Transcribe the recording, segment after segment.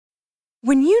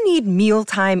When you need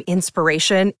mealtime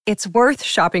inspiration, it's worth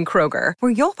shopping Kroger,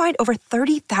 where you'll find over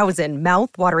 30,000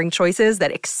 mouth-watering choices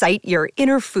that excite your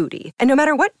inner foodie. And no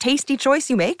matter what tasty choice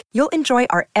you make, you'll enjoy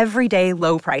our everyday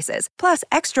low prices, plus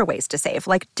extra ways to save,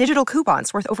 like digital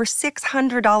coupons worth over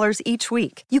 $600 each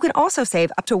week. You can also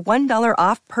save up to $1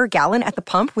 off per gallon at the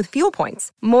pump with fuel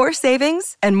points. More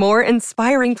savings and more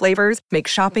inspiring flavors make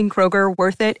shopping Kroger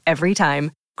worth it every time.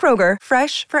 Kroger,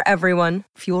 fresh for everyone.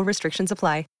 Fuel restrictions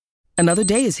apply. Another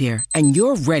day is here, and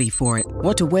you're ready for it.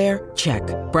 What to wear? Check.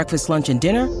 Breakfast, lunch, and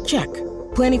dinner? Check.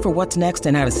 Planning for what's next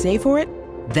and how to save for it?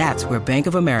 That's where Bank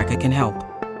of America can help.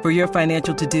 For your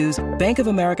financial to-dos, Bank of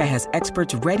America has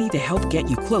experts ready to help get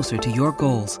you closer to your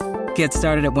goals. Get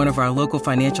started at one of our local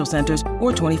financial centers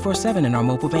or 24/7 in our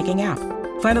mobile banking app.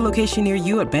 Find a location near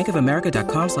you at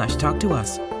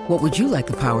bankofamerica.com/talktous. What would you like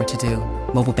the power to do?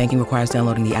 Mobile banking requires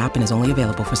downloading the app and is only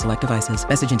available for select devices.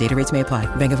 Message and data rates may apply.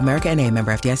 Bank of America N.A.,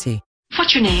 member FDIC.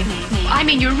 What's your name? I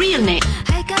mean your real name.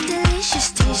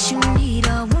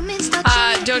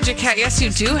 Doja Cat, yes, you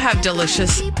do have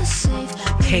delicious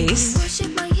taste.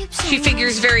 She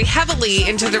figures very heavily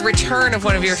into the return of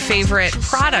one of your favorite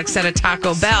products at a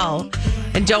Taco Bell.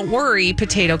 And don't worry,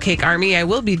 Potato Cake Army, I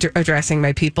will be addressing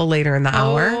my people later in the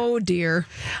hour. Oh, dear.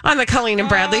 On the Colleen and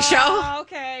Bradley Show.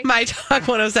 Okay. My Talk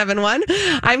 1071.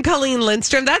 I'm Colleen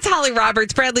Lindstrom. That's Holly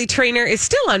Roberts. Bradley Traynor is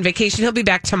still on vacation. He'll be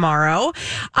back tomorrow.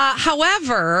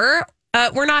 However,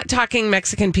 we're not talking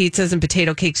Mexican pizzas and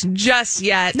potato cakes just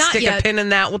yet. Not Stick yet. a pin in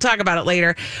that. We'll talk about it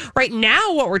later. Right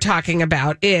now, what we're talking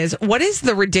about is what is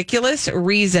the ridiculous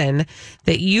reason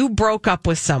that you broke up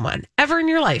with someone ever in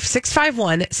your life?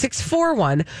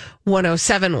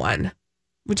 651-641-1071.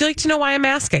 Would you like to know why I'm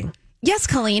asking? Yes,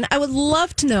 Colleen, I would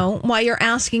love to know why you're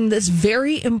asking this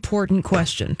very important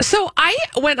question. So I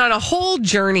went on a whole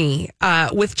journey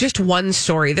with just one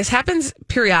story. This happens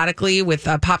periodically with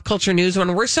pop culture news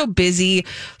when we're so busy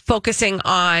focusing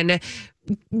on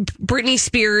Britney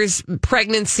Spears'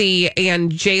 pregnancy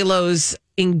and J-Lo's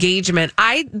engagement.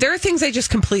 There are things I just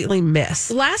completely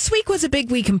miss. Last week was a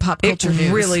big week in pop culture news.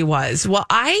 It really was. Well,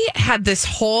 I had this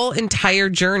whole entire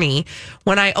journey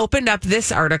when I opened up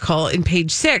this article in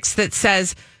page 6 that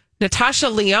says Natasha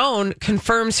Lyonne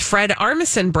confirms Fred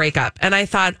Armisen breakup. And I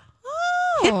thought,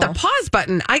 hit the pause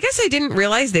button. I guess I didn't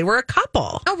realize they were a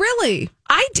couple. Oh, really?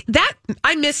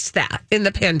 I missed that in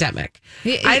the pandemic.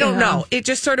 I don't know. It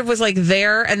just sort of was like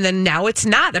there, and then now it's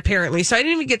not, apparently. So I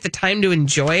didn't even get the time to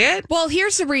enjoy it. Well,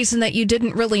 here's the reason that you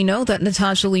didn't really know that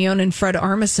Natasha Lyonne and Fred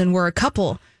Armisen were a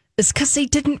couple. Is because they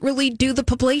didn't really do the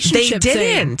publication. They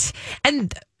didn't.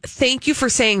 And thank you for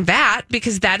saying that,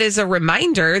 because that is a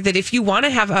reminder that if you want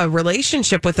to have a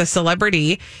relationship with a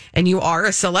celebrity and you are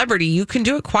a celebrity, you can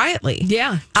do it quietly.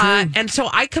 Yeah. True. And so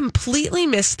I completely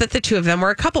missed that the two of them were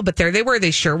a couple, but there they were.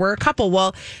 They sure were a couple.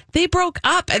 Well, they broke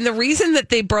up. And the reason that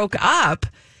they broke up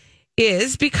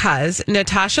is because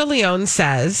Natasha Lyonne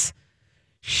says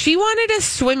she wanted a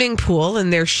swimming pool in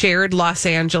their shared Los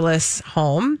Angeles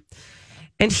home,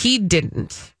 and he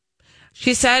didn't.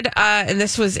 She said, and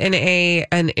this was in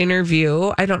an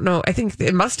interview, I don't know, I think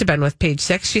it must have been with Page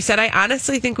 6. She said, I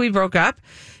honestly think we broke up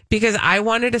because I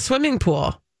wanted a swimming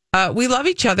pool. We love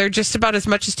each other just about as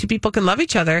much as two people can love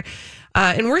each other.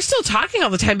 And we're still talking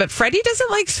all the time, but Freddie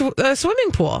doesn't like a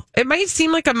swimming pool. It might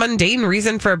seem like a mundane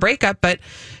reason for a breakup, but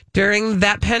during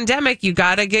that pandemic, you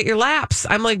got to get your laps.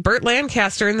 I'm like Burt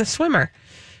Lancaster in The Swimmer.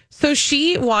 So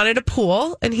she wanted a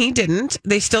pool and he didn't.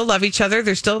 They still love each other.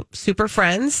 They're still super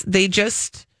friends. They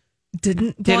just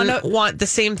didn't want the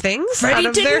same things. Freddie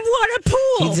didn't want a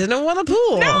pool. He didn't want a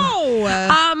pool. No.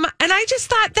 And I just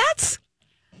thought that's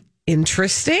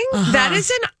interesting. Uh-huh. That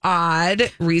is an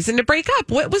odd reason to break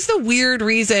up. What was the weird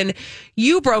reason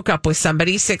you broke up with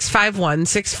somebody?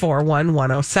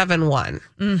 651-641-1071.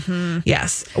 Mm-hmm.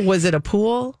 Yes. Was it a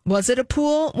pool? Was it a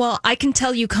pool? Well, I can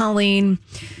tell you, Colleen,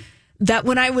 that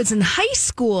when I was in high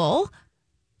school,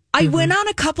 I went on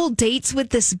a couple dates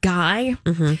with this guy,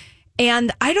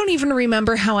 and I don't even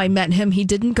remember how I met him. He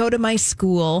didn't go to my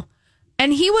school,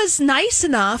 and he was nice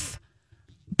enough,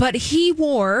 but he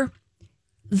wore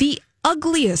the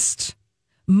ugliest,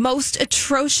 most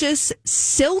atrocious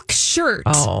silk shirt.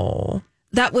 Oh.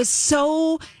 That was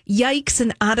so yikes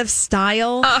and out of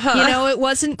style. You know, it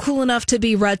wasn't cool enough to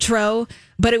be retro,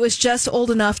 but it was just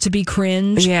old enough to be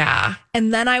cringe. Yeah.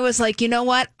 And then I was like, you know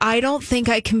what? I don't think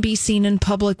I can be seen in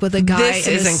public with a guy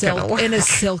in a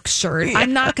silk shirt. Yeah.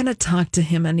 I'm not going to talk to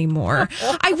him anymore.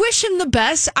 I wish him the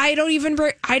best. I don't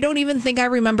even think I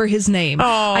remember his name.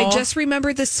 Oh. I just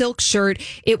remember the silk shirt.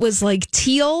 It was like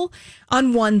teal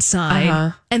on one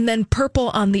side and then purple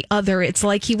on the other. It's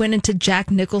like he went into Jack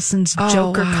Nicholson's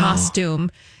Joker costume.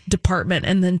 department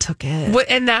and then took it.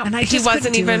 And I he just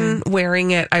wasn't couldn't do even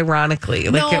wearing it ironically.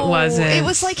 Like, it wasn't. It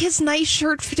was like his nice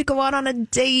shirt to go out on a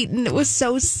date, and it was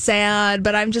so sad.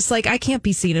 But I'm just like, I can't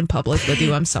be seen in public with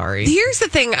you. I'm sorry. Here's the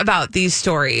thing about these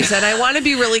stories, and I want to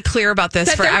be really clear about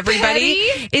this for everybody,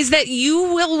 is that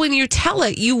you will, when you tell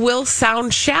it, you will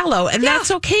sound shallow. And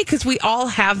that's okay, because we all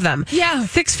have them. Yeah.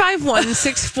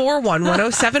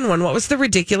 651-641-1071. What was the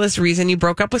ridiculous reason you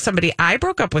broke up with somebody? I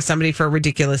broke up with somebody for a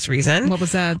ridiculous reason. What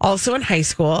was that? Also in high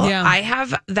school. Yeah. I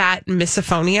have that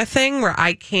misophonia thing where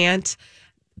I can't,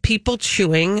 people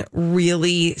chewing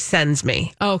really sends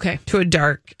me to a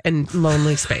dark and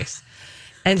lonely space.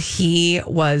 And he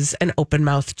was an open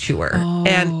mouth chewer.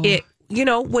 And it,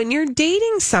 when you're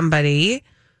dating somebody,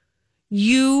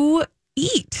 you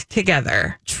eat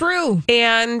together. True.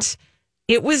 And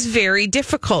it was very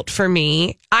difficult for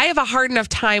me. I have a hard enough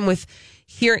time with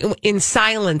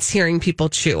hearing people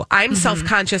chew. I'm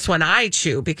self-conscious when I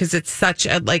chew because it's such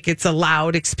it's a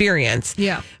loud experience.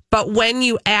 Yeah. But when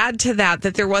you add to that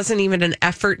there wasn't even an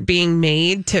effort being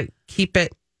made to keep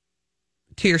it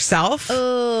to yourself,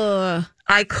 I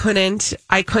couldn't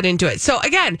do it. So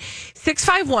again,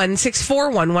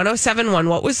 651-641-1071.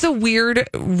 What was the weird,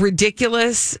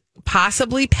 ridiculous,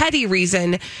 possibly petty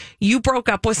reason you broke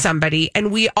up with somebody?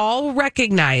 And we all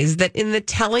recognize that in the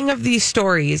telling of these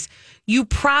stories, you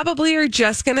probably are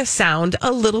just going to sound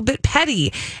a little bit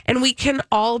petty. And we can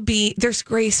all there's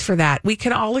grace for that. We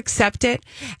can all accept it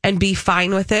and be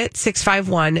fine with it.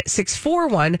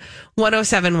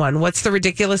 651-641-1071. What's the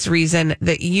ridiculous reason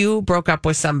that you broke up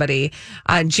with somebody?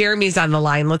 Jeremy's on the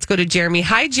line. Let's go to Jeremy.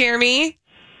 Hi, Jeremy.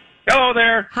 Hello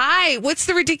there. Hi. What's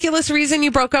the ridiculous reason you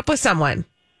broke up with someone?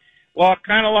 Well,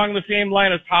 kind of along the same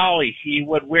line as Holly. She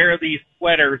would wear these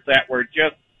sweaters that were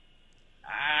just...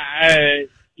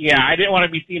 I didn't want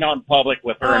to be seen out in public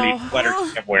with her and these sweaters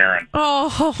she kept wearing.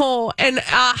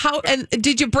 And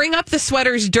did you bring up the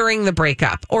sweaters during the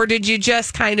breakup, or did you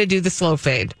just kind of do the slow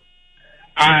fade?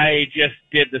 I just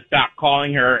did the stop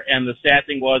calling her, and the sad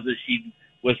thing was that she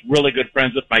was really good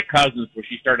friends with my cousins, so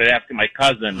she started asking my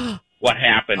cousin what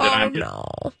happened, and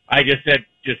I just said,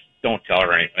 just don't tell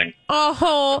her anything.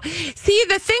 See,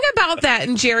 the thing about that,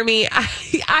 and Jeremy,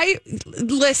 I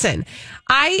listen,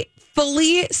 I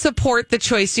fully support the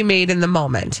choice you made in the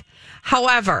moment.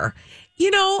 However,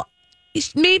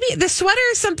 maybe the sweater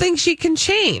is something she can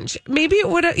change. Maybe it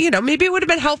would have, maybe it would have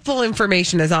been helpful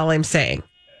information is all I'm saying.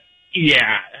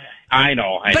 Yeah, I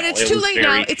know. But it's too late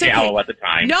now. It's shallow okay. At the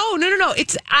time. No.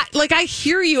 It's I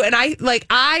hear you, and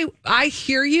I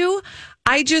hear you.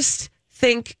 I just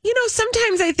think,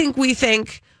 sometimes I think we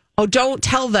think, don't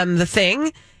tell them the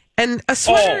thing, and a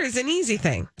sweater is an easy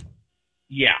thing.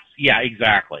 Yes, yeah,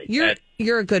 exactly.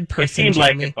 You're a good person. It seemed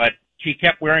Jeremy. like it, but she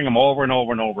kept wearing them over and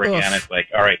over and over again. It's like,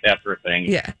 all right, that's her thing.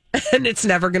 Yeah, and it's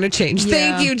never going to change. Yeah.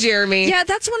 Thank you, Jeremy. Yeah,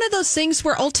 that's one of those things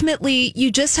where ultimately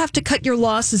you just have to cut your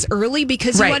losses early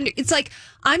because it's like,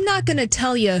 I'm not going to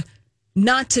tell you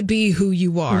not to be who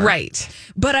you are. Right.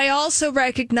 But I also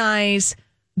recognize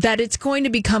that it's going to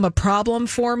become a problem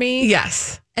for me.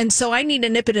 Yes. And so I need to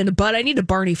nip it in the bud. I need to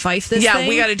Barney Fife this thing. Yeah,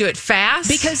 we got to do it fast.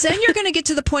 Because then you're going to get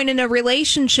to the point in a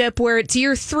relationship where it's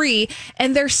year 3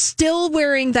 and they're still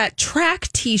wearing that track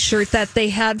T-shirt that they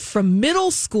had from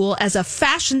middle school as a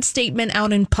fashion statement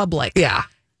out in public. Yeah.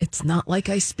 It's not like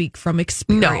I speak from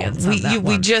experience. No,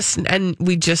 we just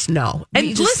know.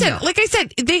 And listen, like I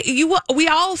said, we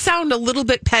all sound a little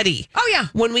bit petty. Oh yeah,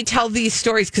 when we tell these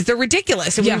stories because they're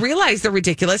ridiculous, and we realize they're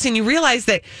ridiculous, and you realize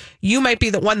that you might be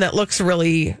the one that looks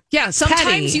really Sometimes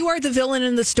petty. You are the villain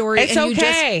in the story. It's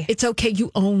okay. It's okay.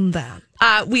 You own that.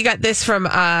 We got this from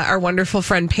our wonderful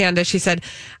friend Panda. She said,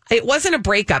 it wasn't a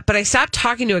breakup, but I stopped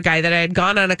talking to a guy that I had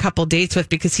gone on a couple dates with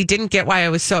because he didn't get why I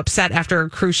was so upset after a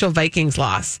crucial Vikings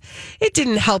loss. It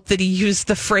didn't help that he used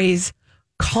the phrase,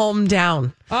 calm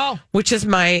down, which is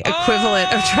my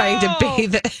equivalent of trying to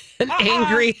bathe an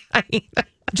angry hyena.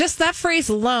 Just that phrase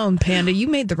alone, Panda, you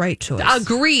made the right choice.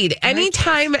 Agreed.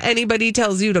 Anytime anybody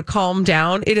tells you to calm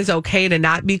down, it is okay to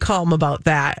not be calm about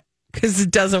that because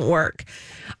it doesn't work.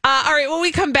 All right, when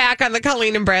we come back on the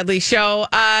Colleen and Bradley show,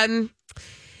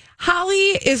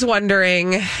 Holly is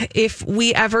wondering if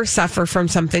we ever suffer from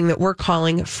something that we're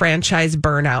calling franchise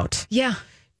burnout. Yeah.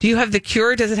 Do you have the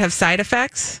cure? Does it have side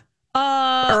effects? Or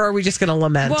are we just going to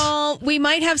lament? Well, we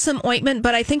might have some ointment,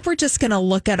 but I think we're just going to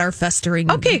look at our festering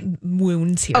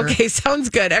wounds here. Okay, sounds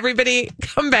good. Everybody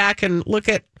come back and look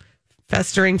at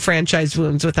festering franchise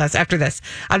wounds with us after this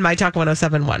on My Talk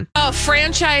 107.1. Oh,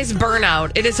 franchise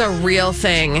burnout. It is a real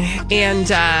thing. And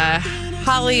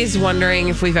Holly is wondering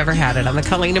if we've ever had it on the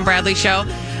Colleen and Bradley show.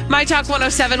 My Talk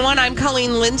 1071. I'm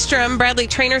Colleen Lindstrom. Bradley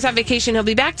Trainor's on vacation. He'll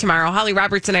be back tomorrow. Holly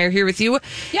Roberts and I are here with you.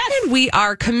 Yes. And we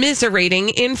are commiserating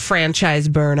in franchise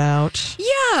burnout.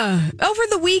 Yeah. Over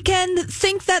the weekend,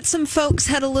 think that some folks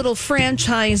had a little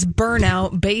franchise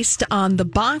burnout based on the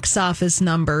box office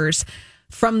numbers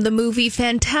from the movie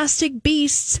Fantastic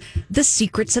Beasts, The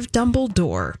Secrets of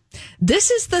Dumbledore. This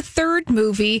is the third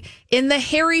movie in the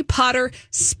Harry Potter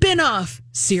spin-off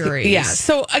series. Yeah.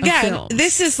 So again,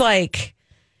 this is like,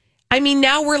 I mean,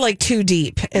 now we're like too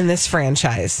deep in this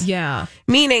franchise. Yeah.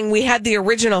 Meaning we had the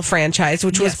original franchise,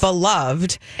 which was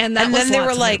beloved. And then was they were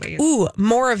lots of like, movies. ooh,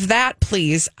 more of that,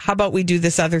 please. How about we do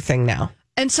this other thing now?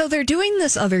 And so they're doing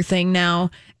this other thing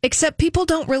now, except people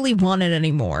don't really want it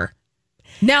anymore.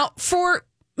 Now, for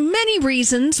many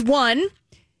reasons. One,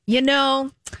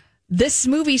 this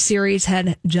movie series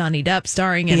had Johnny Depp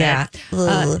starring in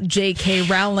it. J.K.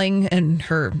 Rowling and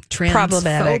her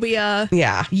transphobia.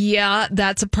 Yeah,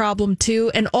 that's a problem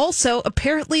too. And also,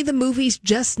 apparently the movie's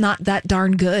just not that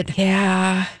darn good.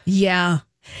 Yeah. Yeah.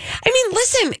 I mean,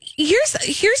 listen,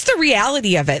 here's the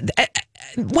reality of it.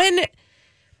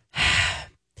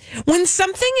 When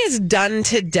something is done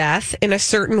to death in a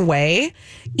certain way,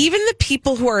 even the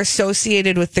people who are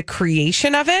associated with the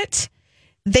creation of it,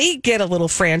 they get a little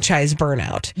franchise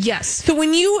burnout. Yes. So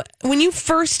when you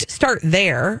first start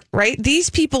there, right? These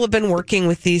people have been working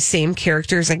with these same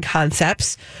characters and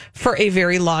concepts for a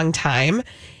very long time.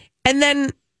 And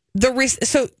then the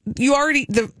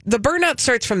burnout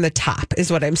starts from the top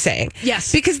is what I'm saying.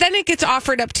 Yes. Because then it gets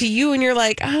offered up to you and you're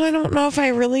like, oh, I don't know if I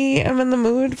really am in the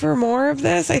mood for more of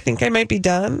this. I think I might be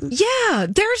done. Yeah.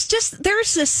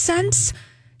 There's a sense.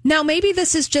 Now, maybe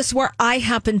this is just where I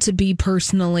happen to be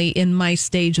personally in my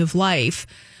stage of life,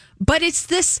 but it's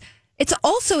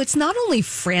not only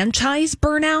franchise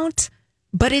burnout,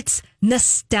 but it's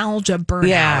nostalgia burnout.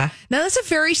 Yeah. Now, that's a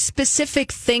very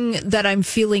specific thing that I'm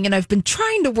feeling, and I've been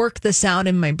trying to work this out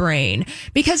in my brain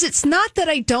because it's not that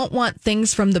I don't want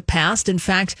things from the past. In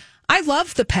fact, I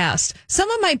love the past.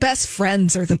 Some of my best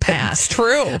friends are the past. It's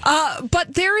true.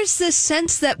 But there is this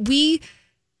sense that we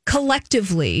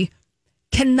collectively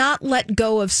cannot let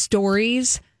go of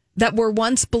stories that were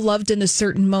once beloved in a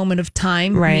certain moment of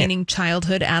time, right. Meaning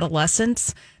childhood,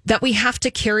 adolescence, that we have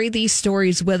to carry these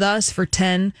stories with us for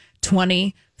 10,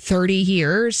 20, 30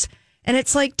 years. And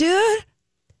it's like, dude,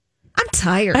 I'm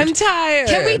tired.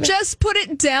 Can we just put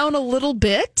it down a little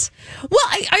bit? Well,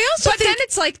 I also think... But then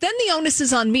it's like, then the onus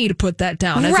is on me to put that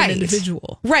down as an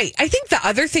individual. Right. I think the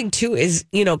other thing, too, is,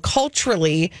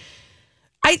 culturally,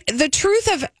 the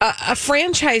truth of a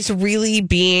franchise really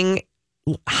being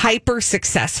hyper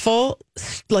successful,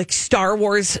 like Star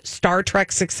Wars, Star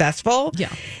Trek successful.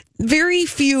 Yeah. Very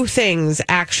few things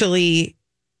actually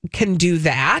can do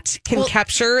that,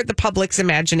 capture the public's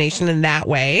imagination in that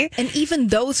way. And even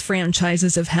those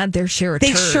franchises have had their share of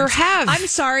turds. They sure have. I'm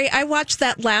sorry, I watched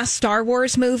that last Star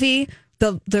Wars movie,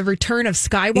 the Return of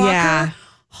Skywalker.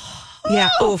 Yeah.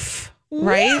 Oof.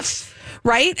 Right? Woof.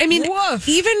 Right? I mean, Woof.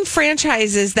 even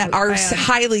franchises that are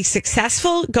highly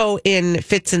successful go in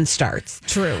fits and starts.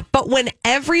 True. But when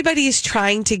everybody's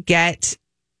trying to get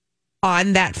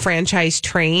on that franchise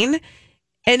train,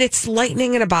 and it's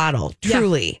lightning in a bottle,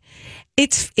 truly.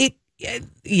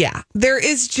 Yeah. There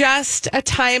is just a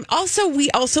time. Also,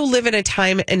 we also live in a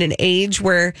time and an age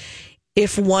where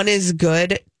if one is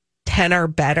good, 10 are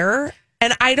better.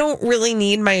 And I don't really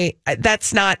need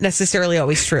that's not necessarily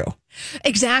always true.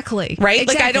 Exactly. Right?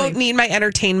 Exactly. Like, I don't need my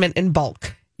entertainment in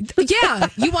bulk. Yeah.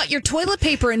 You want your toilet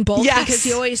paper in bulk because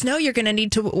you always know you're going to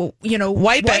need to,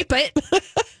 wipe it.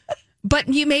 But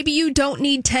maybe you don't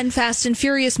need 10 Fast and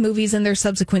Furious movies and their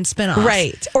subsequent spinoffs.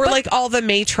 Right. Or like all the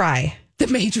Matri. The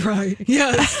Matri.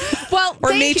 Yes. Well,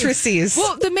 or Matrices.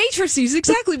 Well, the Matrices,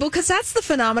 exactly. Because that's the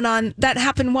phenomenon that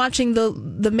happened watching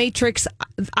the Matrix.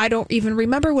 I don't even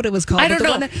remember what it was called. I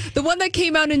don't know. The one that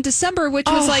came out in December, which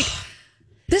was like,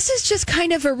 this is just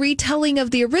kind of a retelling of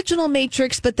the original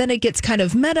Matrix, but then it gets kind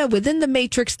of meta within the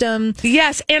Matrixdom.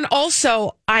 Yes. And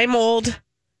also, I'm old.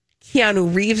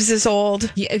 Keanu Reeves is old.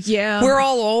 Yeah. We're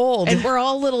all old. And we're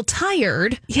all a little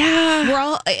tired.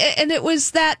 Yeah. And it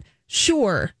was that,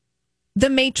 sure, The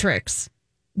Matrix.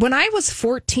 When I was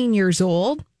 14 years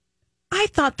old, I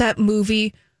thought that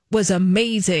movie was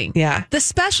amazing. Yeah. The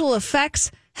special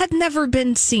effects had never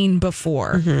been seen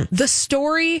before. Mm-hmm. The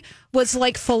story was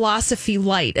like philosophy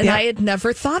light, and I had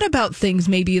never thought about things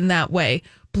maybe in that way.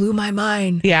 Blew my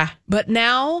mind. Yeah. But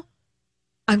now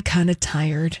I'm kind of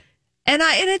tired.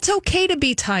 And it's okay to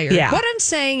be tired. Yeah. What I'm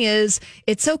saying is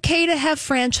it's okay to have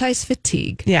franchise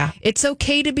fatigue. Yeah. It's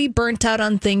okay to be burnt out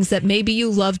on things that maybe you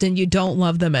loved and you don't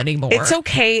love them anymore. It's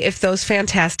okay if those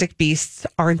Fantastic Beasts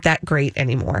aren't that great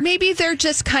anymore. Maybe they're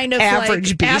just kind of Average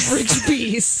like beasts. average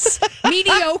beasts.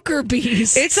 Mediocre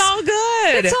beasts. It's all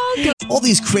good. It's all good. All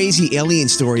these crazy alien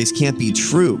stories can't be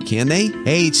true, can they?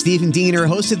 Hey, it's Stephen Diener,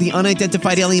 host of the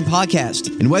Unidentified Alien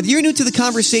Podcast. And whether you're new to the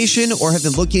conversation or have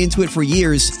been looking into it for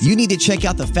years, you need to check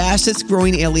out the fastest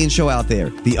growing alien show out there,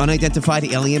 the Unidentified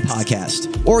Alien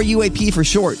Podcast, or UAP for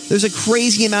short. There's a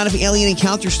crazy amount of alien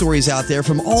encounter stories out there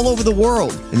from all over the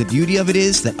world. And the beauty of it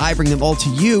is that I bring them all to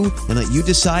you and let you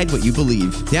decide what you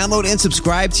believe. Download and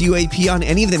subscribe to UAP on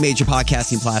any of the major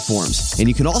podcasting platforms. And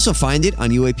you can also find it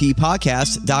on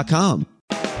UAPpodcast.com.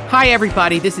 Hi,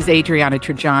 everybody. This is Adriana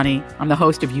Trajani. I'm the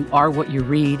host of You Are What You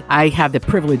Read. I have the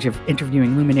privilege of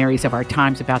interviewing luminaries of our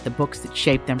times about the books that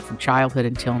shaped them from childhood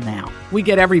until now. We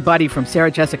get everybody from Sarah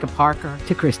Jessica Parker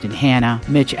to Kristen Hanna,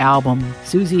 Mitch Albom,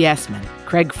 Susie Essman,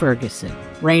 Craig Ferguson,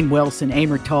 Rainn Wilson,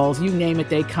 Amor Tolls, you name it,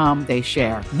 they come, they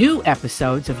share. New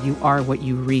episodes of You Are What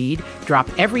You Read drop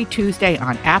every Tuesday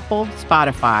on Apple,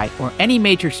 Spotify, or any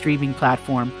major streaming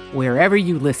platform wherever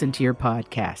you listen to your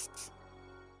podcasts.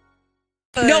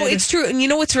 No, it's true. And you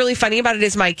know what's really funny about it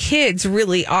is my kids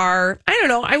really are, I don't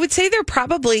know, I would say they're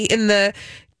probably in the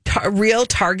real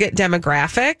target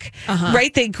demographic,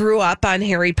 right? They grew up on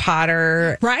Harry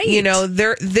Potter, right? You know,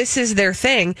 this is their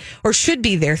thing, or should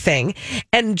be their thing.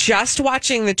 And just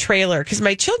watching the trailer, because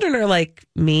my children are like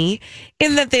me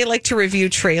in that they like to review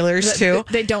trailers too.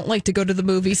 They don't like to go to the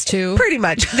movies too. Pretty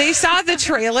much. They saw the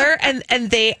trailer and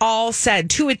they all said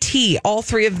to a T, all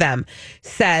three of them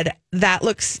said, that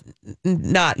looks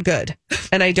not good.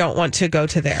 And I don't want to go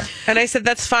to there. And I said,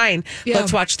 that's fine. Yeah.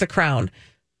 Let's watch The Crown.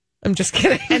 I'm just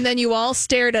kidding. And then you all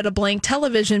stared at a blank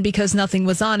television because nothing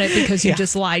was on it because you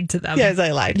just lied to them. Yes,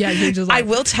 I lied. Yeah, you just lied. I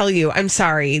will tell you, I'm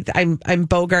sorry. I'm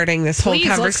bogarting this whole Please,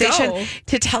 let's conversation go.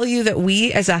 to tell you that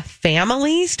we as a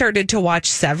family started to watch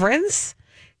Severance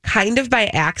kind of by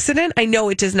accident. I know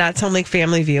it does not sound like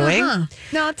family viewing.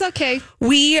 No, it's okay.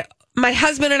 My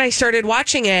husband and I started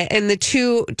watching it, and the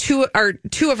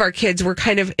two of our kids were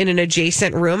kind of in an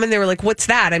adjacent room, and they were like, "What's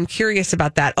that? I'm curious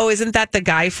about that. Oh, isn't that the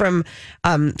guy from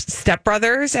Step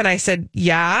Brothers?" And I said,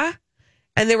 "Yeah."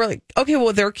 And they were like, "Okay,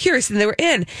 well, they're curious," and they were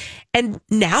in. And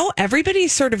now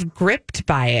everybody's sort of gripped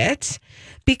by it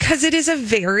because it is a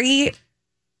very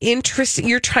interesting.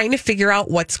 You're trying to figure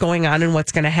out what's going on and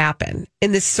what's going to happen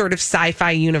in this sort of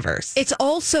sci-fi universe. It's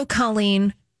also,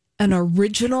 Colleen, an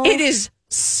original. It is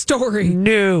story.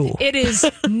 New. It is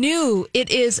new. It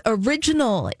is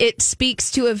original. It speaks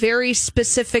to a very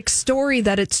specific story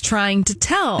that it's trying to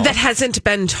tell. That hasn't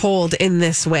been told in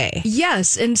this way.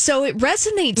 Yes, and so it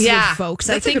resonates with folks.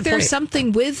 I think there's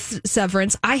something with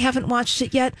Severance. I haven't watched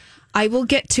it yet. I will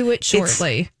get to it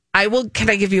shortly. Can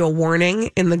I give you a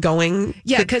warning in the going?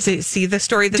 Yeah, because to see the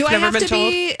story that's never been told? Do I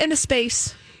have to be in a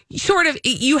space? Sort of.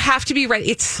 You have to be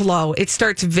ready. It's slow. It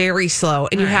starts very slow,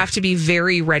 and you have to be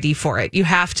very ready for it. You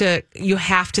have to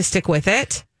stick with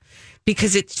it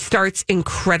because it starts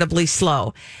incredibly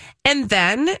slow. And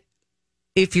then,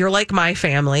 if you're like my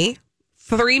family,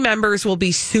 3 members will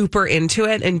be super into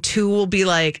it, and 2 will be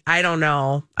like, I don't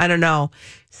know.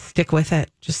 Stick with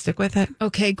it. Just stick with it.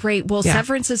 Okay, great. Well,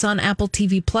 Severance is on Apple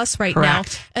TV Plus right now.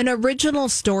 An original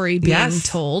story being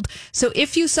told. So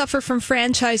if you suffer from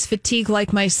franchise fatigue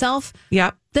like myself,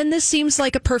 then this seems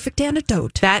like a perfect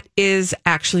antidote. That is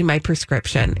actually my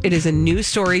prescription. It is a new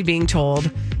story being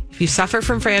told. If you suffer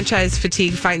from franchise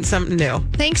fatigue, find something new.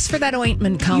 Thanks for that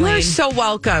ointment, Colleen. You are so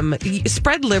welcome.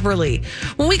 Spread liberally.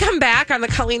 When we come back on the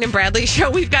Colleen and Bradley Show,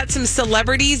 we've got some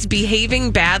celebrities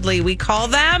behaving badly. We call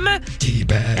them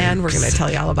D-bags. And we're going to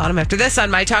tell you all about them after this on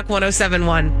My Talk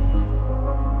 107.1.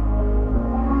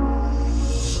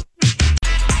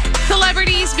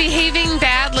 Celebrities behaving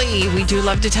badly. We do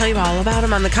love to tell you all about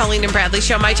them on the Colleen and Bradley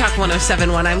Show. My Talk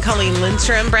 107.1. I'm Colleen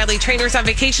Lindstrom. Bradley Trainer's on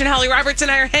vacation. Holly Roberts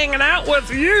and I are hanging out with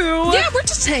you. Yeah, we're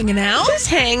just hanging out. Just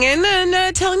hanging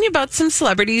and telling you about some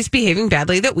celebrities behaving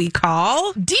badly that we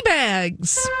call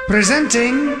D-bags.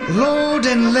 Presenting Lord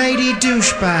and Lady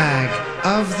Douchebag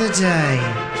of the Day.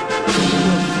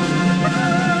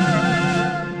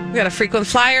 We got a frequent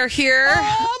flyer here.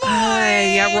 Oh,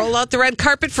 boy. Roll out the red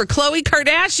carpet for Khloe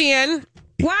Kardashian.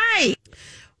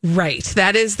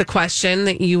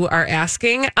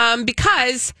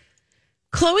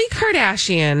 Khloe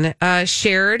Kardashian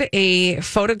shared a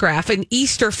photograph, an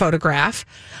Easter photograph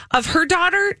of her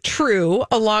daughter True,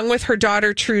 along with her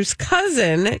daughter True's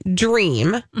cousin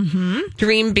Dream. Mm-hmm.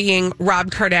 Dream being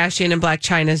Rob Kardashian and Blac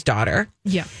Chyna's daughter.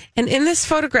 Yeah. And in this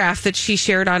photograph that she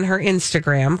shared on her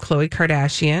Instagram, Khloe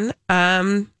Kardashian,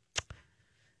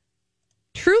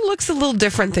 True looks a little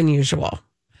different than usual.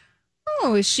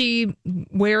 Oh, is she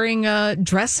wearing a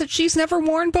dress that she's never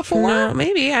worn before? No,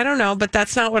 maybe. I don't know, but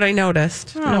that's not what I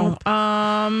noticed. Oh,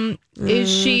 no. Is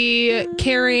she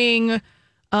carrying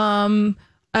a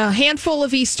handful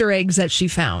of Easter eggs that she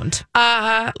found?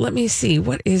 Let me see.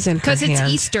 What is in her hand? Because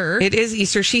it's Easter. It is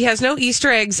Easter. She has no Easter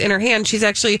eggs in her hand. She's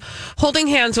actually holding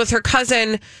hands with her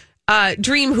cousin,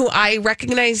 Dream, who I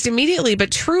recognized immediately, but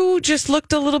True just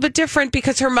looked a little bit different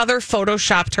because her mother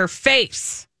photoshopped her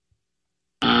face.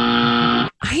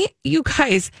 You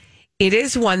guys, it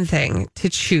is one thing to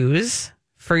choose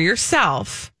for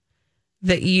yourself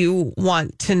that you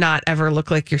want to not ever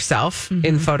look like yourself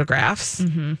in photographs.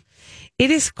 Mm-hmm.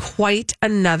 It is quite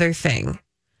another thing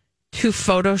to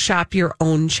Photoshop your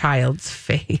own child's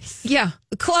face. Yeah.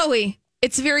 Khloe,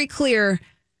 it's very clear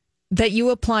that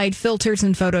you applied filters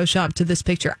in Photoshop to this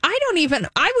picture. I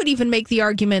would even make the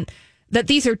argument that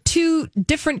these are two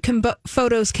different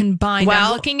photos combined. Well,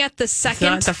 I'm looking at the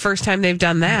second. It's not the first time they've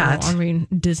done that. No, I mean,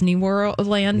 Disney World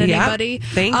Land, anybody? Yep,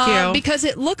 thank you. Because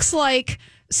it looks like,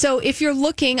 so if you're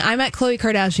looking, I'm at Khloe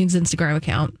Kardashian's Instagram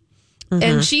account,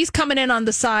 and she's coming in on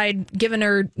the side, giving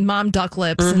her mom duck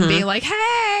lips and being like,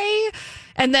 hey!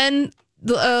 And then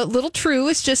little True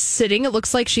is just sitting. It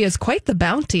looks like she has quite the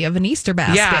bounty of an Easter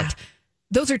basket. Yeah.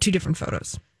 Those are two different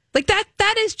photos. Like that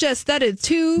is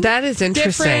two that is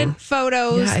interesting. Different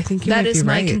photos. Yeah, I think you that might is be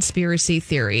my right. conspiracy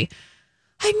theory.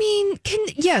 I mean,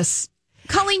 yes,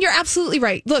 Colleen, you're absolutely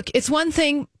right. Look, it's one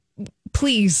thing.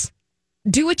 Please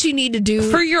do what you need to do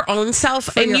for your own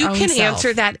self, and you can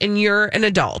answer that, and you're an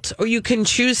adult, or you can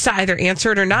choose to either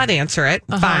answer it or not answer it.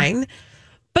 Fine.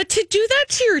 But to do that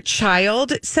to your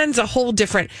child sends a whole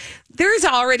different. There's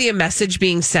already a message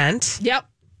being sent. Yep.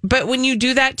 But when you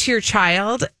do that to your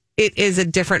child, it is a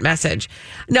different message.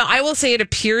 Now, I will say it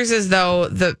appears as though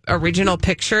the original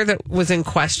picture that was in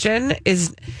question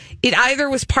it either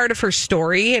was part of her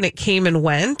story and it came and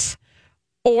went,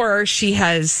 or she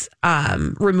has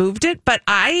removed it. But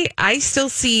I still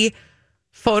see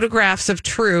photographs of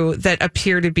True that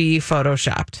appear to be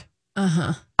photoshopped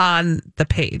on the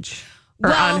page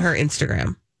or on her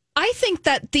Instagram. I think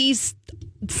that these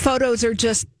photos are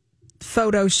just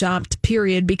photoshopped,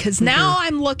 period, because now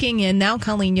I'm looking and now,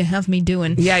 Colleen, you have me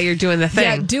doing. Yeah, you're doing the thing.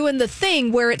 Yeah, doing the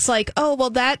thing where it's like, oh, well,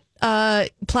 that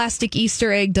plastic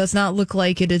Easter egg does not look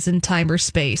like it is in time or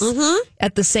space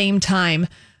at the same time.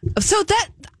 So that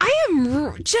I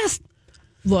am just,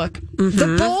 look,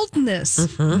 the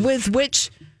boldness with which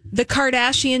the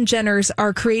Kardashian Jenners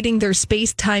are creating their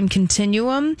space-time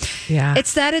continuum. Yeah.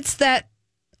 It's that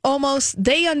almost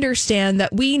they understand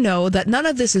that we know that none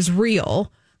of this is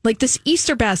real. Like this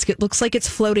Easter basket looks like it's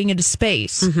floating into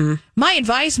space. My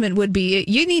advisement would be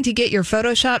you need to get your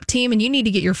Photoshop team and you need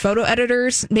to get your photo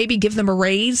editors, maybe give them a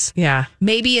raise. Yeah.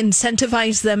 Maybe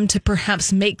incentivize them to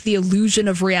perhaps make the illusion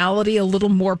of reality a little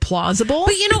more plausible.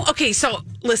 But okay, so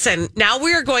listen, now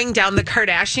we are going down the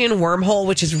Kardashian wormhole,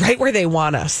 which is right where they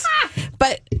want us.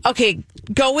 But okay,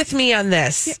 go with me on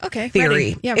this theory.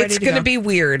 Ready. Yeah, ready it's to going to go. be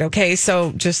weird, okay?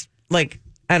 So just I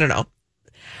don't know.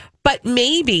 But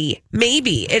maybe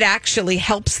it actually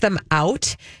helps them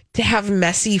out to have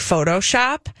messy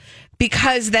Photoshop,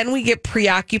 because then we get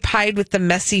preoccupied with the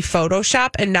messy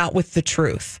Photoshop and not with the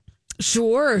truth.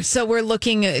 Sure. So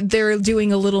they're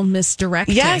doing a little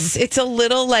misdirecting. Yes, it's a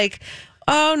little like,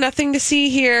 oh, nothing to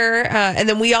see here. And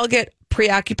then we all get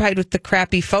preoccupied with the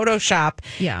crappy Photoshop.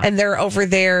 Yeah. And they're over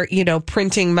there,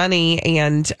 printing money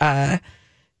and,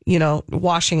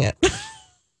 washing it.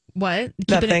 What?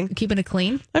 Nothing. Keeping it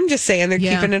clean? I'm just saying they're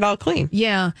keeping it all clean.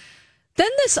 Yeah. Then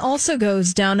this also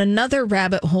goes down another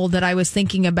rabbit hole that I was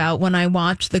thinking about when I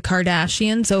watched the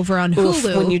Kardashians over on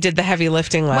Hulu. When you did the heavy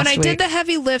lifting last week. When I did the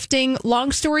heavy lifting,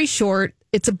 long story short,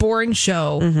 it's a boring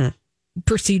show.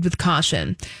 Proceed with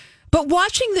caution. But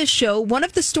watching this show, one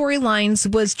of the storylines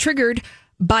was triggered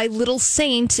by Little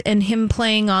Saint and him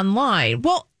playing online.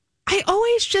 Well, I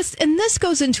always and this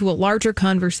goes into a larger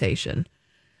conversation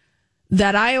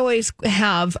that I always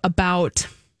have about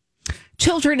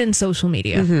children and social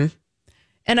media.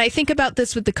 And I think about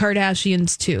this with the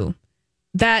Kardashians too.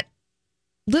 That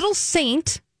Little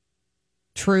Saint,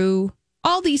 True,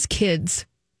 all these kids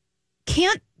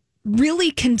can't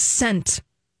really consent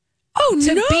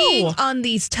to being on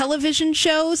these television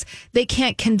shows. They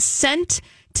can't consent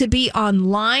to be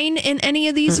online in any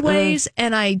of these ways.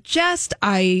 And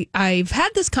I've had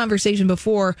this conversation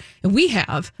before, and we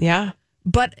have. Yeah.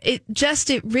 But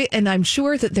and I'm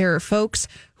sure that there are folks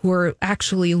who are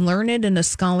actually learned in a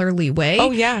scholarly way.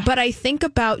 Oh, yeah. But I think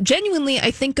about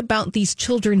these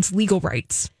children's legal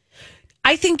rights.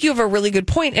 I think you have a really good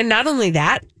point. And not only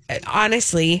that,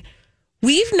 honestly,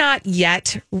 we've not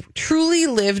yet truly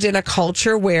lived in a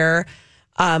culture where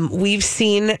we've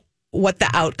seen what the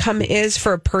outcome is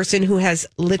for a person who has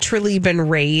literally been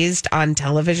raised on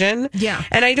television. Yeah.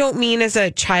 And I don't mean as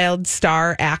a child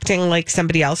star acting like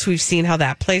somebody else. We've seen how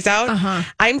that plays out.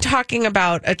 I'm talking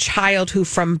about a child who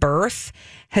from birth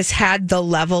has had the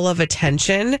level of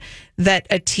attention that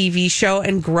a TV show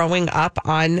and growing up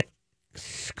on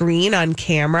screen, on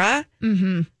camera,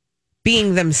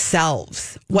 being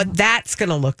themselves, what that's going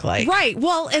to look like. Right.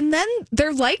 Well, and then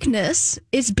their likeness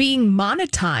is being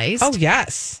monetized. Oh,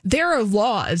 yes. There are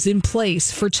laws in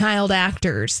place for child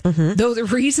actors. Though the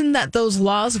reason that those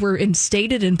laws were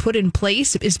instated and put in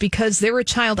place is because there were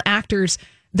child actors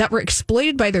that were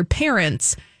exploited by their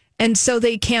parents. And so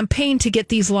they campaigned to get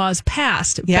these laws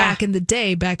passed back in the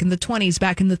day, back in the 20s,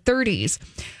 back in the 30s.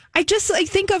 I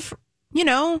think of,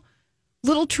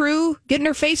 Little True getting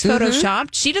her face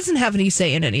photoshopped. She doesn't have any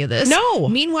say in any of this. No.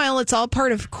 Meanwhile, it's all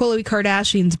part of Khloe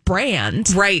Kardashian's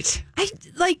brand. Right. I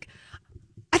think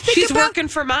she's working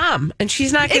for mom, and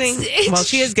she's not getting.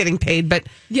 She is getting paid, but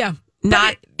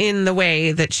not in the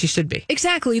way that she should be.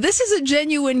 Exactly. This is a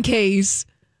genuine case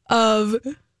of.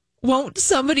 Won't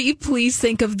somebody please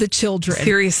think of the children?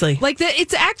 Seriously.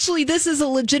 This is a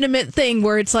legitimate thing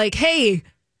where it's like, hey,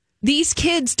 these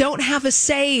kids don't have a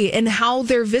say in how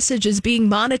their visage is being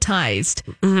monetized.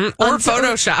 Or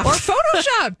Photoshopped. Or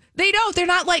Photoshopped. They don't. They're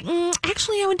not like,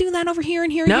 actually, I would do that over here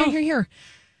and here and here and here.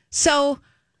 So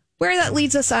where that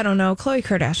leads us, I don't know. Khloe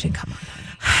Kardashian, come on.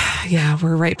 Yeah,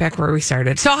 we're right back where we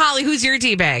started. So, Holly, who's your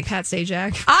D-bag? Pat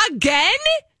Sajak. Again?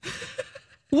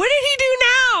 What did he do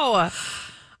now?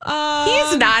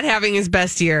 He's not having his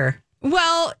best year.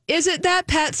 Well, is it that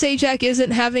Pat Sajak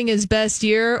isn't having his best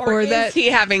year, or that is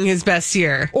he having his best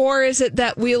year, or is it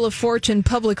that Wheel of Fortune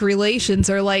public relations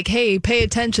are like, hey, pay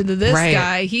attention to this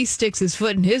guy. He sticks his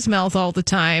foot in his mouth all the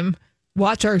time.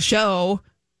 Watch our show.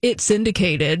 It's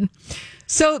syndicated.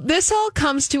 So this all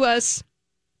comes to us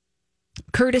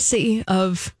courtesy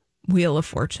of Wheel of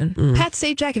Fortune. Pat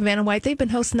Sajak and Vanna White, they've been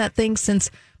hosting that thing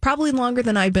since probably longer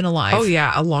than I've been alive. Oh,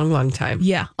 yeah, a long, long time.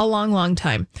 Yeah, a long, long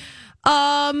time.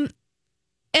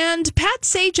 And Pat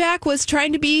Sajak was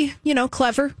trying to be,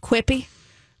 clever, quippy.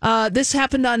 This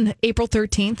happened on April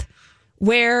 13th,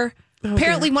 where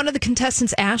apparently one of the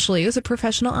contestants, Ashley, was a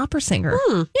professional opera singer.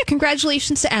 Yeah,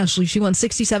 congratulations to Ashley. She won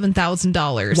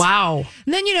 $67,000. Wow.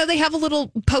 And then, they have a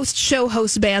little post-show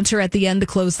host banter at the end to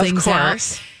close things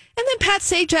out. And then Pat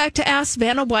Sajak to ask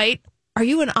Vanna White, are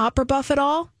you an opera buff at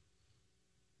all?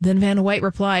 Then Vanna White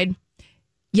replied,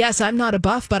 yes, I'm not a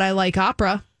buff, but I like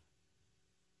opera.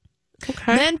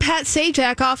 Okay. Then Pat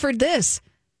Sajak offered this.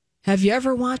 Have you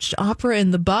ever watched opera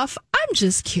in the buff? I'm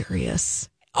just curious.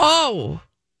 Oh,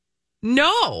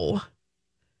 no.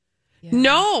 Yeah.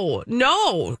 No.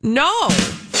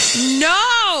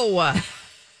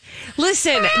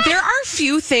 Listen, there are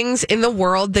few things in the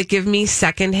world that give me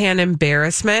secondhand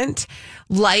embarrassment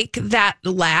like that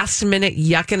last minute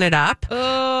yucking it up.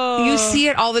 Oh. You see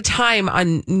it all the time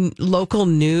on local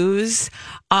news,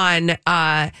 on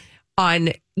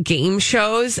game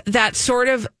shows, that sort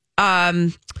of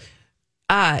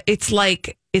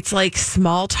it's like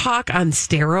small talk on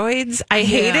steroids. I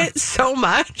hate it so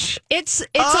much. It's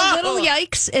a little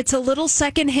yikes. It's a little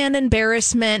secondhand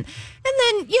embarrassment.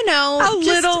 And then,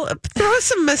 throw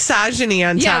some misogyny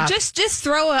on top. Yeah, just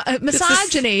throw a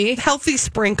misogyny. Healthy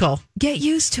sprinkle. Get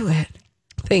used to it.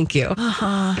 Thank you.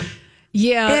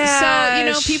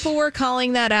 Yeah. So, people were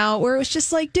calling that out where it was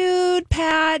just like, dude,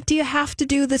 Pat, do you have to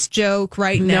do this joke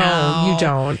right now? No, you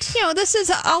don't. This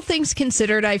is, all things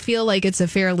considered, I feel like it's a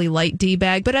fairly light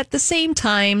D-bag. But at the same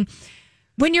time,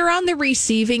 when you're on the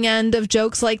receiving end of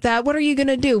jokes like that, what are you going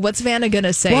to do? What's Vanna going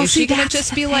to say? Well, is she going to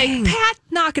just be like, Pat,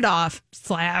 knock it off?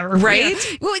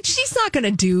 Right? Well, she's not going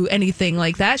to do anything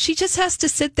like that. She just has to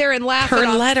sit there and laugh.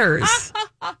 Turn letters.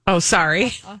 Oh,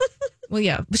 sorry. Well,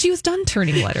 yeah, but she was done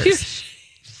turning letters.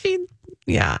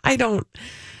 I don't.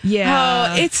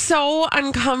 Yeah. Oh, it's so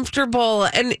uncomfortable.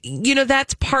 And,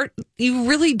 that's part, you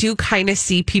really do kind of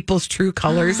see people's true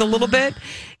colors a little bit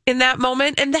in that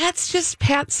moment. And that's just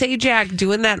Pat Sajak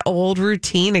doing that old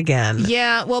routine again.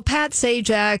 Yeah. Well, Pat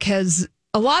Sajak has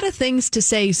a lot of things to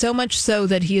say, so much so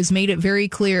that he has made it very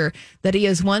clear that he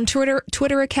has one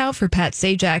Twitter account for Pat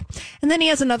Sajak, and then he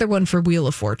has another one for Wheel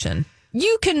of Fortune.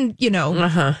 you can,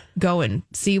 go and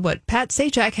see what Pat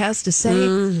Sajak has to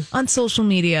say on social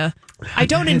media. I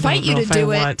don't invite you to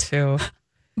do it,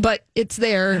 but it's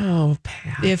there. Oh,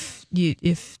 Pat. If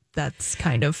that's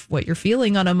kind of what you're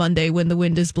feeling on a Monday when the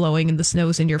wind is blowing and the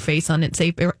snow's in your face on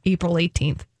April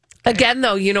 18th. Again,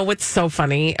 though, what's so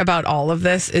funny about all of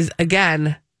this is,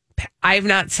 again, I've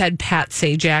not said Pat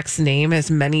Sajak's name as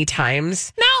many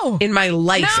times in my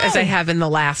life as I have in the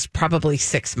last probably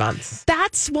 6 months.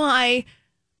 That's why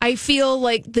I feel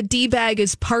like the D-bag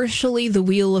is partially the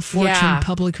Wheel of Fortune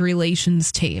public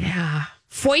relations team. Yeah.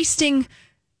 Foisting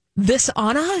this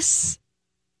on us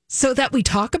so that we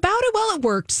talk about it. Well, it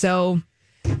worked, so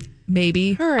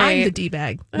maybe I'm the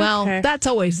D-bag. Well, that's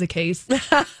always the case.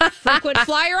 Frequent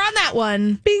flyer on that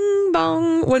one. Bing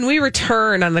bong. When we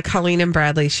return on the Colleen and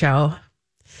Bradley show,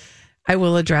 I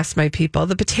will address my people.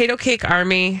 The Potato Cake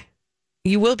Army,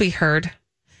 you will be heard.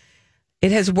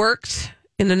 It has worked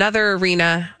in another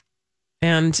arena,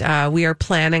 and we are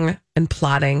planning and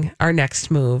plotting our next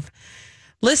move.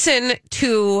 Listen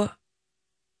to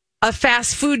a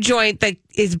fast food joint that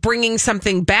is bringing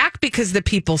something back because the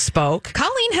people spoke.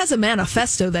 Colleen has a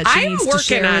manifesto that she needs to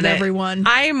share with everyone.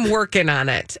 I'm working on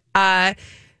it.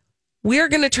 We're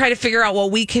going to try to figure out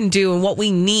what we can do and what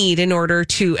we need in order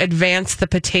to advance the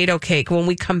potato cake when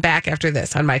we come back after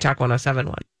this on My Talk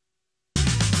 1071.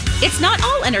 It's not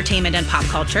all entertainment and pop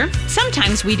culture.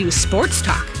 Sometimes we do sports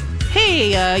talk.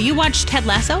 Hey, you watched Ted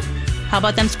Lasso? How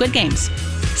about them Squid Games?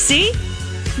 See?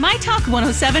 My Talk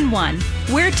 1071,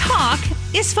 where talk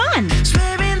is fun.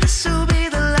 Swearing this will be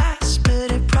the last, but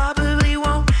it probably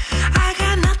won't. I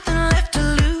got nothing left to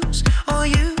lose or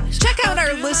use. Check out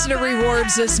our listener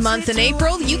rewards this month in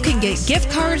April. You can get gift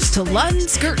cards to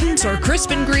Lund's, Gertens, or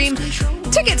Crisp and Cream,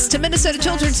 tickets to Minnesota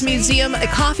Children's Museum, a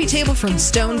coffee table from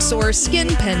Stone Source, skin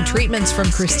pen treatments from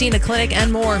Christina Clinic,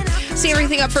 and more. See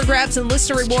everything up for grabs and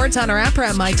listener rewards on our app or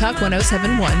at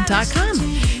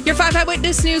mytalk1071.com. Your 5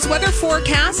 Eyewitness News weather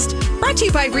forecast brought to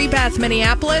you by Rebath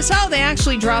Minneapolis. Oh, they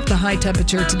actually dropped the high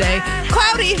temperature today.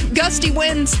 Cloudy, gusty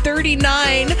winds,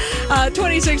 39.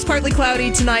 26, partly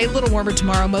cloudy tonight. A little warmer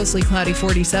tomorrow, mostly cloudy,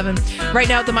 47. Right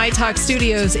now at the My Talk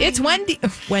studios, it's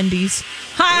Wendy's.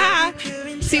 Ha!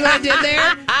 See what I did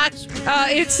there?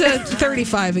 It's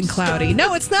 35 and cloudy.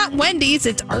 No, it's not Wendy's.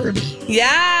 It's Arby's.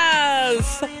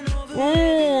 Yes.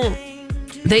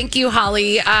 Thank you,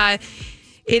 Holly.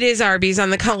 It is Arby's on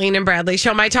the Colleen and Bradley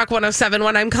show. My Talk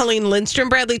 1071. I'm Colleen Lindstrom.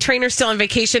 Bradley Trainer still on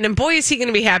vacation. And boy, is he going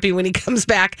to be happy when he comes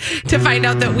back to find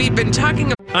out that we've been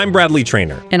talking about. I'm Bradley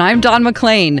Trainer. And I'm Don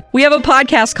McClain. We have a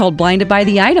podcast called Blinded by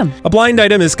the Item. A blind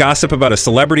item is gossip about a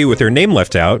celebrity with their name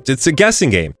left out. It's a guessing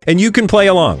game, and you can play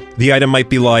along. The item might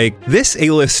be like, this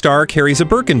A-list star carries a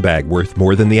Birkin bag worth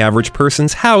more than the average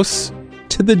person's house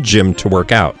to the gym to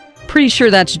work out. Pretty sure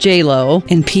that's J-Lo.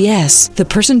 And P.S. the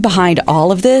person behind all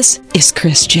of this is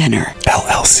Kris Jenner,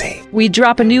 LLC. We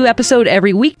drop a new episode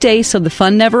every weekday so the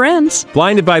fun never ends.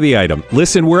 Blinded by the Item.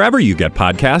 Listen wherever you get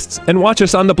podcasts and watch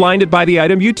us on the Blinded by the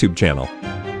Item YouTube channel.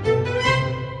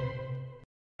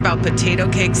 About potato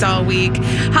cakes all week.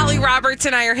 Holly Roberts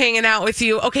and I are hanging out with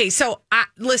you. Okay, so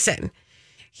listen,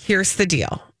 here's the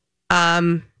deal.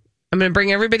 I'm going to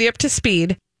bring everybody up to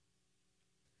speed.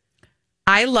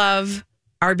 I love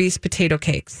Arby's potato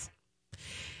cakes.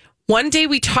 One day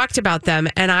we talked about them,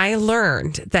 and I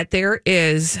learned that there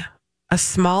is a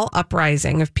small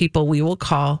uprising of people we will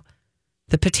call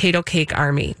the Potato Cake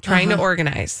Army trying to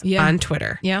organize on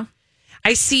Twitter. Yeah.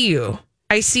 I see you.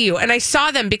 And I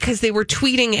saw them because they were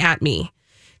tweeting at me.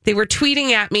 They're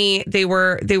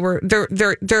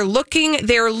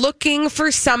looking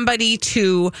for somebody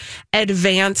to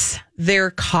advance their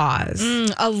cause.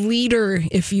 A leader,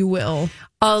 if you will.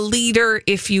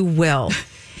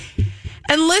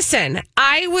 And listen,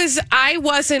 I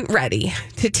wasn't ready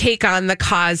to take on the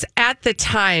cause at the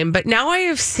time, but now I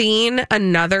have seen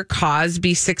another cause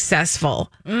be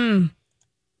successful.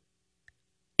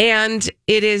 And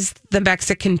it is the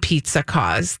Mexican pizza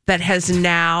cause that has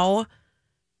now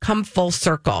come full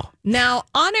circle. Now,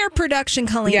 on-air production,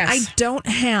 Colleen, I don't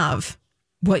have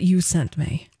what you sent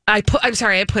me. I put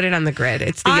it on the grid.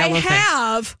 It's the yellow thing. I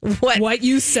have what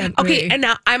you sent me. Okay, and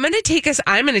now I'm going to take us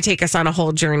on a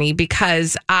whole journey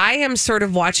because I am sort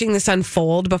of watching this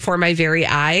unfold before my very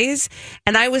eyes,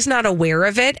 and I was not aware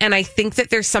of it, and I think that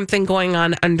there's something going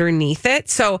on underneath it.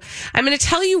 So I'm going to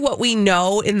tell you what we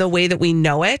know in the way that we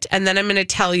know it, and then I'm going to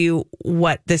tell you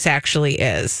what this actually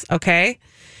is, okay?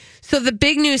 So the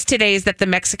big news today is that the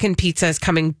Mexican pizza is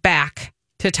coming back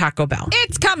to Taco Bell.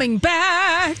 It's coming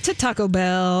back to Taco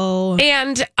Bell.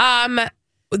 And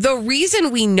the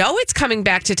reason we know it's coming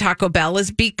back to Taco Bell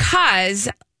is because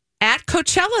at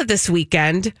Coachella this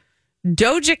weekend,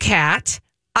 Doja Cat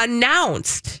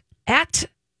announced at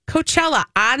Coachella,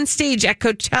 on stage at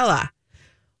Coachella,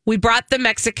 we brought the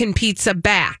Mexican pizza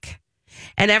back.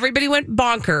 And everybody went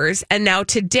bonkers. And now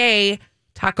today,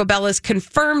 Taco Bell has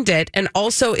confirmed it and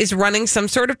also is running some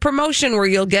sort of promotion where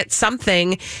you'll get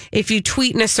something if you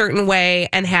tweet in a certain way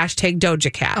and hashtag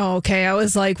Doja Cat. Oh, okay. I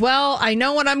was like, well, I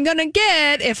know what I'm going to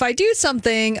get if I do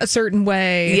something a certain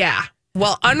way. Yeah.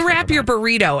 Well, unwrap your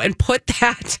burrito and put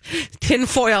that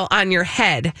tinfoil on your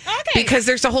head. Okay. Because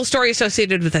there's a whole story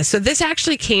associated with this. So this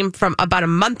actually came from about a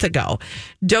month ago.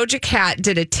 Doja Cat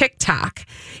did a TikTok.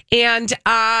 And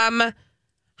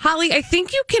Holly, I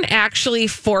think you can actually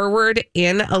forward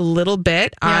in a little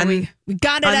bit on we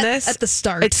got it at the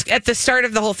start. It's at the start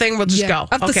of the whole thing. We'll just go.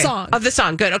 Of the song. Of the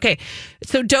song. Good. Okay.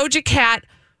 So Doja Cat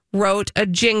wrote a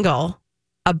jingle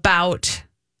about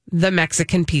the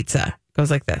Mexican pizza. It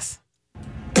goes like this.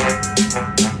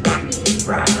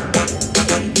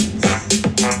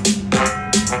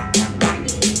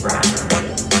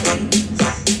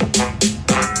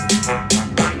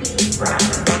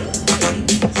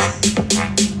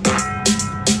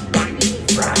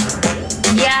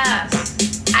 Yeah,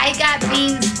 I got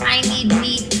beans, I need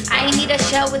meat, I need a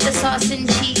shell with the sauce and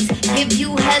cheese. Give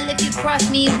you hell if you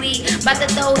cross me, we bout to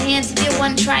throw hands if you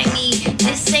want try me.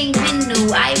 This ain't been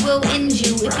new, I will end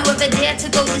you if you ever dare to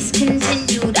go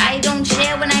discontinued. I don't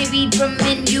share when I read from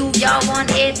menu. Y'all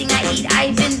want everything I eat,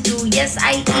 I've been through. Yes,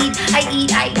 I eat.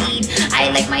 I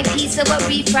like my pizza but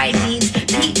refried beans.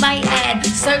 Peep my ad,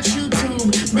 search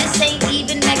YouTube. This ain't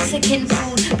even Mexican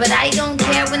food, but I don't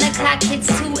care when the clock hits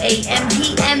 2 a.m.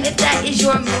 p.m. if that is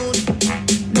your mood.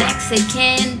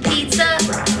 Mexican pizza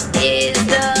is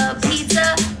the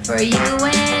pizza for you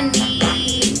and me.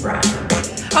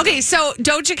 Okay, so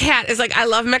Doja Cat is like, I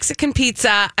love Mexican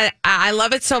pizza. I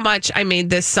love it so much, I made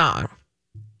this song.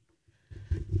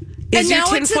 Is your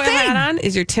tinfoil hat on?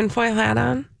 Is your tinfoil hat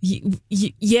on?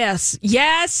 Yes.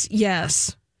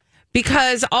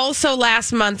 Because also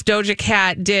last month, Doja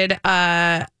Cat did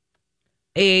I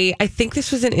think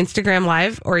this was an Instagram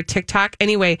Live or a TikTok.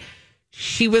 Anyway,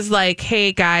 she was like,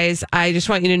 hey guys, I just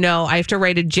want you to know I have to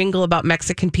write a jingle about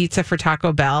Mexican pizza for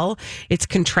Taco Bell. It's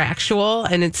contractual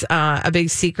and it's a big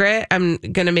secret. I'm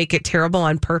going to make it terrible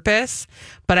on purpose,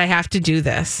 but I have to do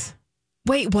this.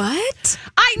 Wait, what?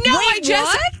 I know. I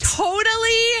just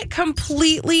totally,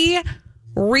 completely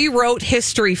rewrote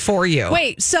history for you.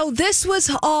 Wait, so this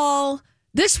wasn't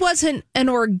an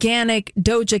organic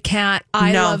Doja Cat,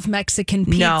 I love Mexican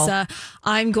pizza.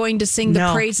 I'm going to sing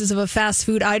the praises of a fast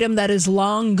food item that is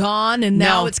long gone and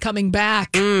now it's coming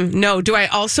back. No. Do I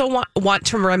also want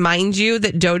to remind you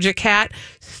that Doja Cat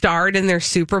starred in their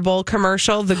Super Bowl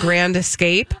commercial, The Grand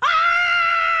Escape?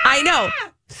 I know.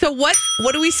 So what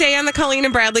do we say on the Colleen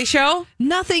and Bradley show?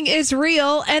 Nothing is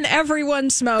real and everyone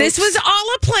smokes. This was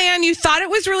all a plan. You thought it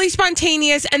was really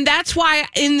spontaneous. And that's why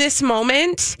in this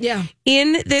moment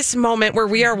where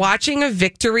we are watching a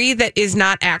victory that is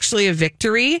not actually a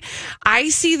victory, I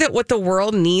see that what the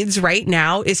world needs right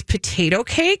now is potato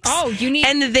cakes.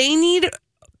 And they need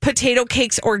potato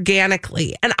cakes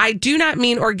organically. And I do not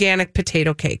mean organic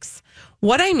potato cakes.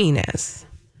 What I mean is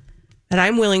that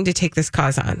I'm willing to take this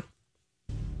cause on.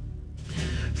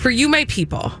 For you, my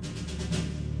people,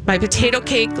 my potato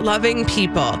cake loving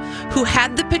people who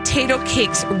had the potato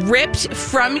cakes ripped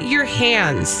from your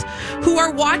hands, who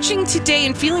are watching today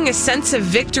and feeling a sense of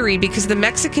victory because the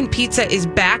Mexican pizza is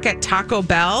back at Taco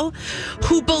Bell,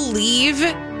 who believe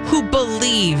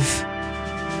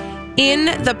in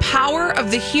the power of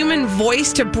the human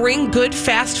voice to bring good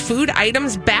fast food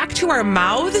items back to our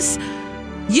mouths.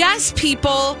 Yes,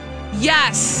 people,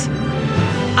 yes.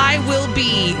 I will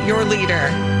be your leader.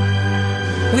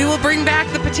 We will bring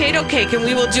back the potato cake and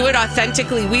we will do it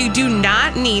authentically. We do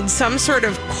not need some sort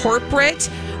of corporate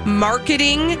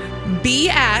marketing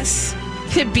BS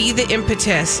to be the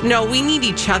impetus. No, we need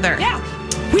each other. Yeah.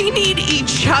 We need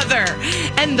each other.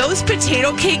 And those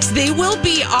potato cakes, they will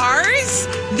be ours.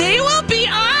 They will be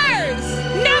ours.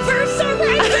 Never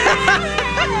surrender.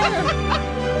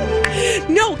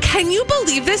 No, can you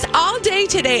believe this? All day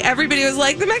today, everybody was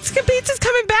like, the Mexican pizza's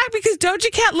coming back because Doja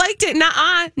Cat liked it.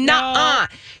 Nuh-uh. No.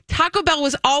 Taco Bell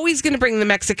was always going to bring the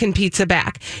Mexican pizza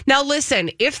back. Now, listen,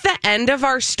 if the end of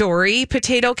our story,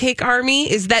 Potato Cake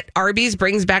Army, is that Arby's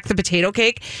brings back the potato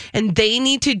cake and they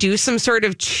need to do some sort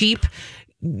of cheap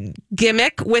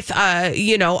gimmick with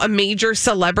a major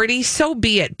celebrity, so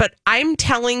be it. But I'm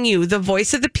telling you, the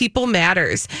voice of the people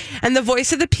matters, and the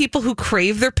voice of the people who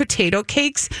crave their potato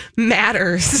cakes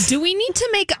matters. Do we need to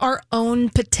make our own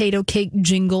potato cake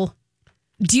jingle?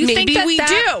 Do you think we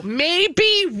do?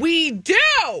 Maybe we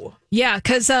do. Yeah,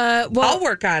 because I'll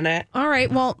work on it. All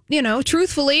right. Well,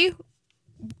 truthfully,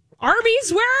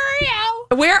 Arby's, where are you?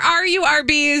 Where are you,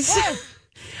 Arby's?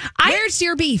 Where's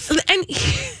your beef? And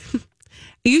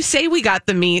you say we got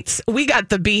the meats. We got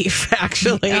the beef,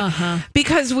 actually,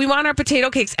 because we want our potato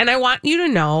cakes. And I want you to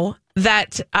know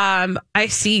that I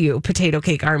see you, Potato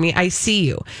Cake Army. I see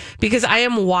you because I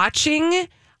am watching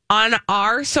on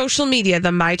our social media,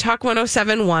 the My Talk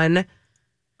 1071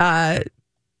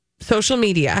 social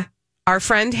media. Our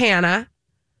friend Hannah,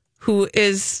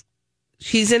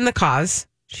 she's in the cause.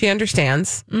 She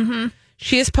understands. Mm-hmm.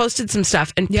 She has posted some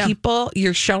stuff, and people,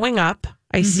 you're showing up.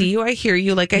 I see you. I hear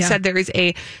you. Like I said, there is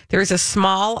a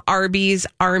small Arby's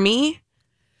army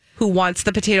who wants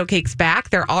the potato cakes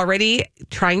back. They're already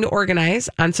trying to organize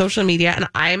on social media, and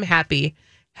I'm happy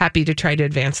to try to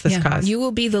advance this cause. You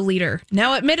will be the leader.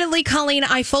 Now, admittedly, Colleen,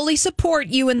 I fully support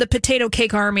you in the potato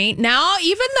cake army. Now,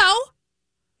 even though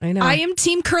I am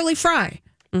Team Curly Fry.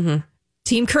 Mm-hmm.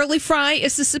 Team Curly Fry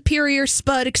is the superior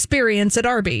spud experience at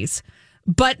Arby's.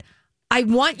 But I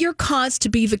want your cause to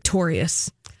be victorious.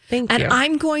 Thank you. And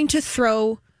I'm going to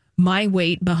throw my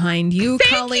weight behind you,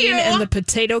 Colleen, and the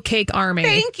potato cake army.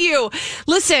 Thank you.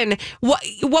 Listen,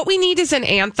 what we need is an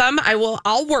anthem.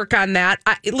 I'll work on that.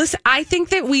 I think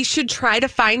that we should try to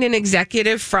find an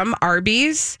executive from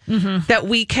Arby's that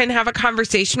we can have a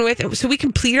conversation with so we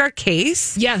can plead our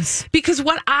case. Yes. Because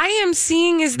what I am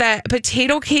seeing is that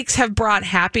potato cakes have brought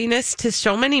happiness to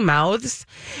so many mouths,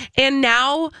 and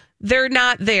now they're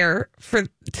not there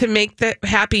to make the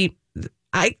happy.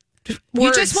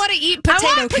 You just want to eat potato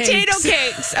cakes. I want potato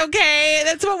cakes. Okay,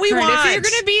 that's what we want. If you're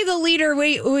going to be the leader,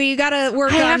 we got to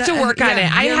work on it. I have to work on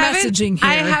it. Messaging here.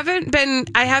 I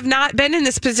have not been in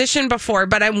this position before,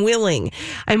 but I'm willing.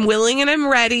 I'm willing and I'm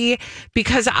ready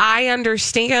because I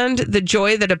understand the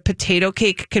joy that a potato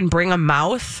cake can bring a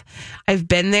mouth. I've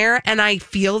been there and I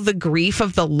feel the grief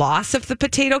of the loss of the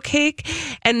potato cake,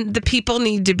 and the people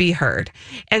need to be heard.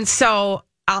 And so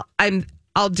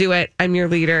I'll do it. I'm your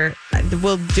leader.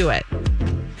 We'll do it.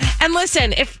 And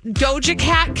listen, if Doja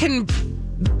Cat can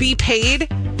be paid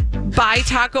by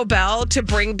Taco Bell to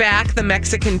bring back the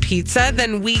Mexican pizza,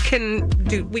 then we can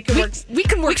work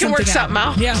something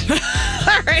out. Yeah.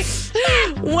 All right.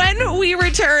 When we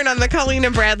return on the Colleen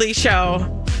and Bradley Show,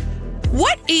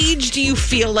 what age do you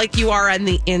feel like you are on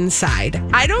the inside?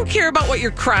 I don't care about what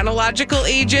your chronological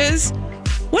age is.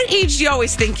 What age do you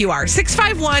always think you are?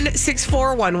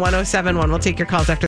 651-641-1071. We'll take your calls after